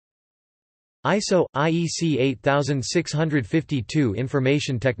ISO IEC 8652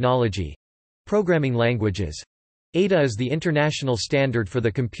 Information Technology Programming Languages. Ada is the international standard for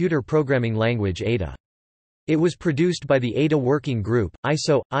the computer programming language Ada. It was produced by the Ada Working Group,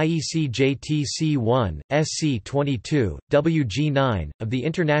 ISO, IEC JTC1, SC22, WG9, of the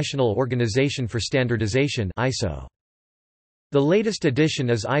International Organization for Standardization ISO. The latest edition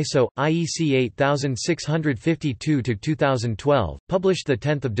is ISO, IEC 8652-2012, published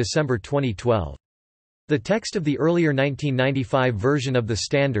 10 December 2012. The text of the earlier 1995 version of the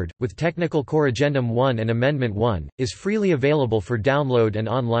standard, with Technical Corrigendum 1 and Amendment 1, is freely available for download and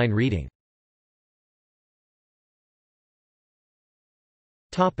online reading.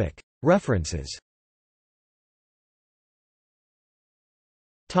 References.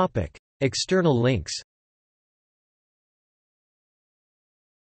 External links.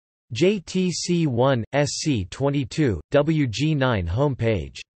 JTC1, SC22, WG9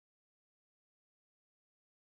 homepage.